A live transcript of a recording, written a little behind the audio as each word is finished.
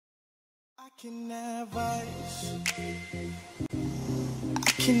I can have ice.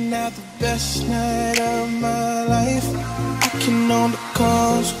 I can have the best night of my life. I can own the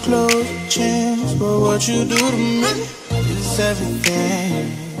cars, clothes, chains, but what you do to me is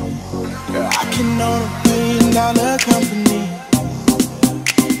everything. Girl, I can own $1 billion company,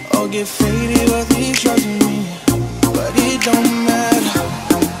 or get faded with these drugs in me, but it don't matter,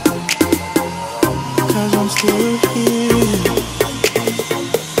 'cause I'm still here,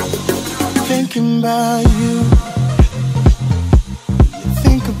 thinking about you. You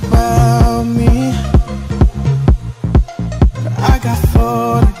think about me. I got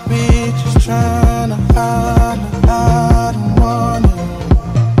 40 bitches tryna holler, I don't wanna.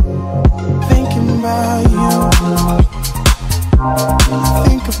 Thinking about you.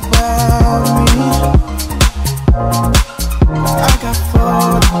 Think about me. I got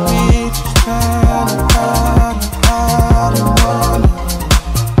 40 bitches tryna holler, I don't wanna.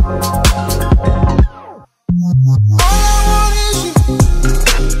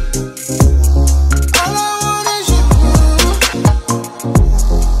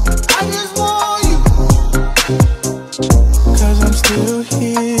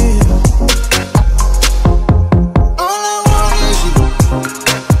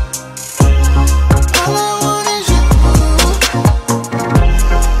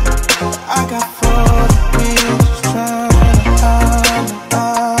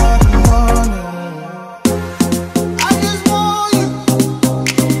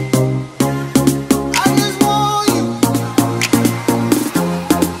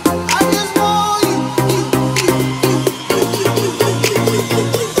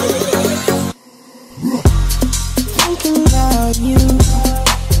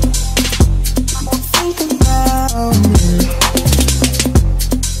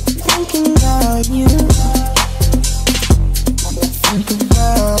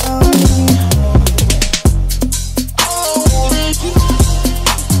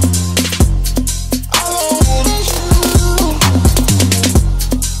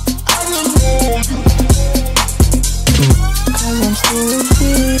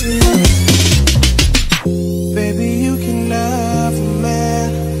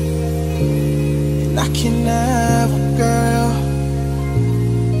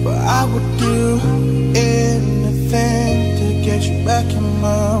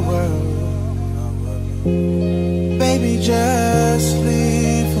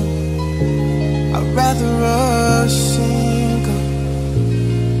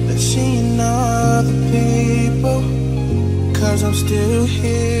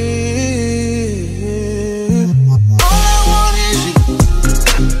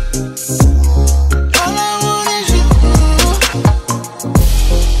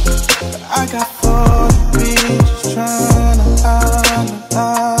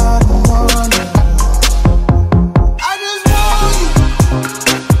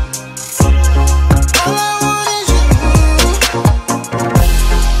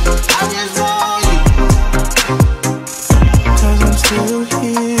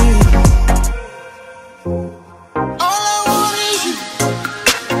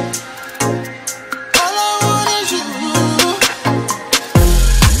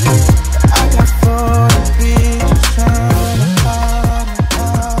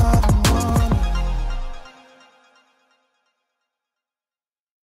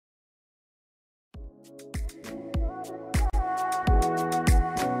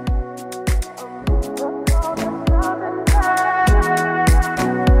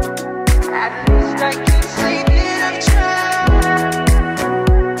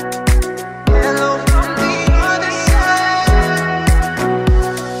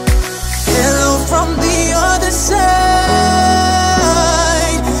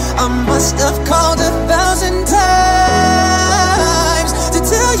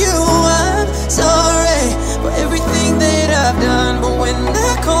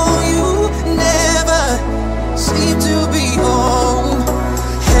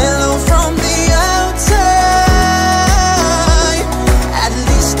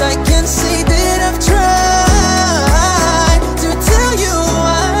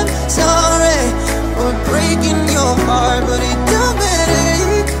 But it don't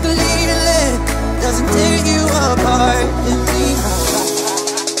matter, believe it, doesn't tear you apart.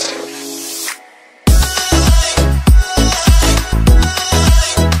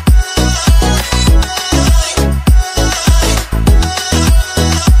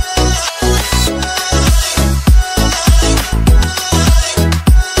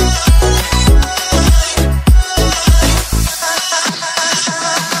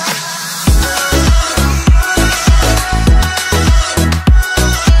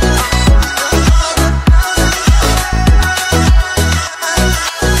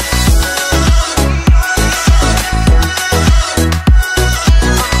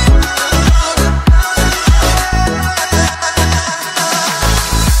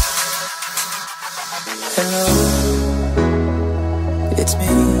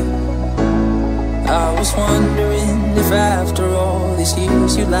 these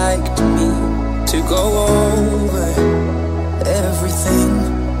years you liked me to go over everything.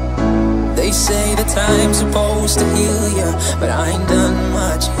 They say that time's supposed to heal ya, but I ain't done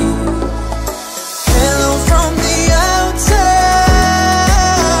much here. Hello from the outside,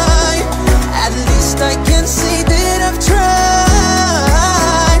 at least I can see that I've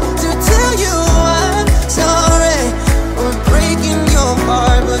tried to tell you I'm sorry for breaking your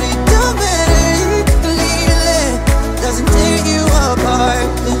heart, but it don't matter, believe it doesn't tear you apart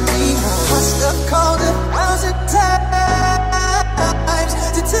anymore. I stuck called 1,000 times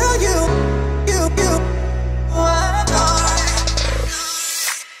to tell you,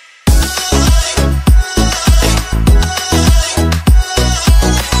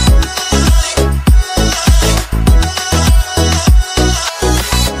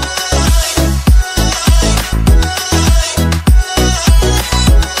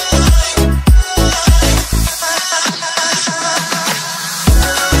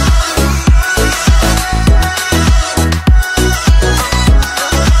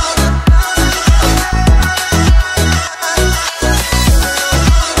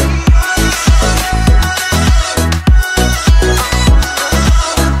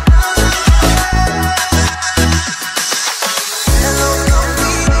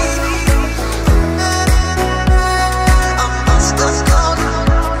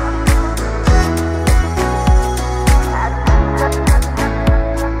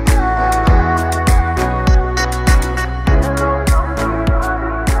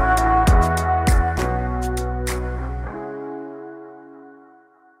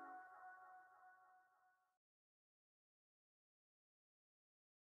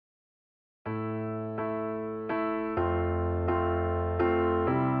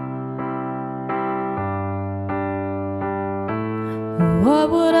 What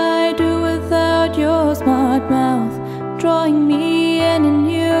would I do without your smart mouth? Drawing me in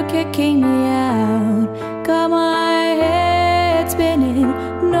and you kicking me out. Got my head spinning,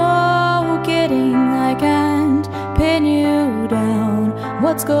 no kidding, I can't pin you down.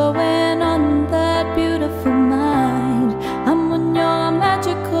 What's going on in that beautiful mind? I'm on your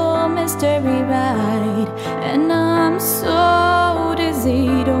magical mystery ride, and I'm so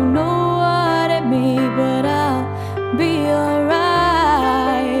dizzy, don't know what it means, but I'll be alright.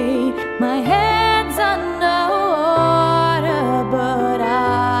 My head's underwater, but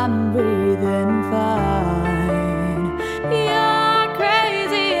I'm breathing fine. You're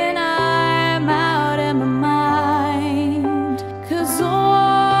crazy and I'm out of my mind, 'cause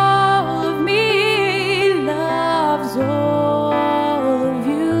all of me loves all of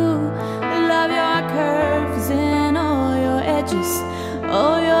you. Love your curves and all your edges,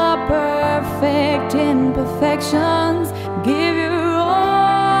 all your perfect imperfections. Give your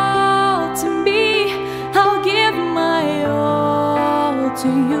all to me, I'll give my all to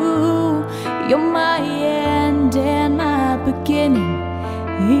you. You're my end and my beginning,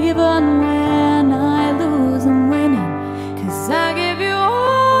 even when I lose I'm winning, 'cause I give you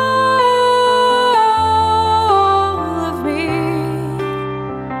all of me,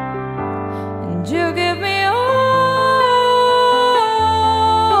 and you give me all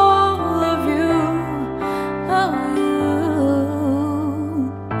of you, oh you.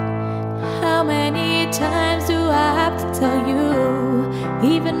 How many times do I have to tell you,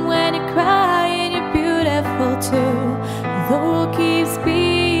 even when you're crying you're beautiful too. The world keeps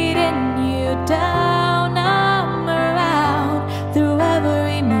beating you down, I'm around through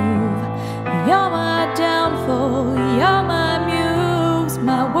every move. You're my downfall, you're my muse,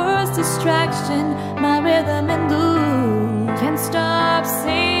 my worst distraction, my rhythm and blues. Can't stop